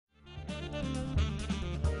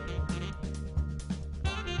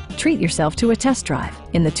Treat yourself to a test drive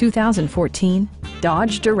in the 2014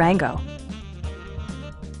 Dodge Durango.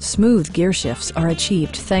 Smooth gear shifts are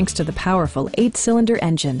achieved thanks to the powerful 8-cylinder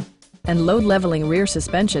engine, and load-leveling rear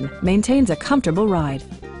suspension maintains a comfortable ride.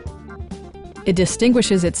 It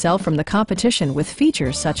distinguishes itself from the competition with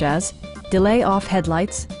features such as delay-off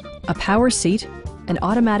headlights, a power seat, an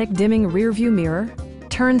automatic dimming rear-view mirror,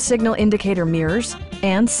 turn signal indicator mirrors,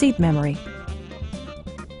 and seat memory.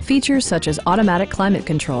 Features such as automatic climate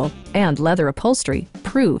control and leather upholstery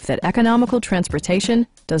prove that economical transportation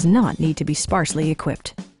does not need to be sparsely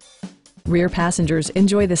equipped. Rear passengers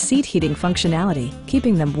enjoy the seat heating functionality,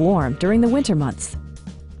 keeping them warm during the winter months.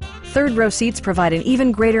 Third-row seats provide an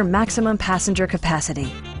even greater maximum passenger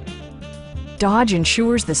capacity. Dodge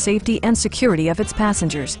ensures the safety and security of its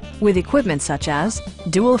passengers with equipment such as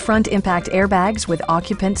dual front impact airbags with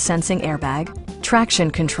occupant sensing airbag,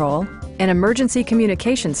 traction control, an emergency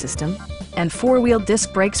communication system, and four-wheel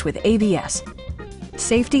disc brakes with ABS.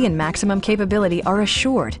 Safety and maximum capability are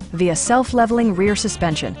assured via self-leveling rear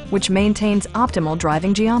suspension, which maintains optimal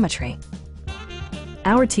driving geometry.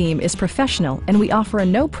 Our team is professional and we offer a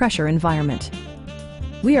no-pressure environment.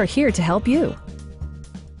 We are here to help you.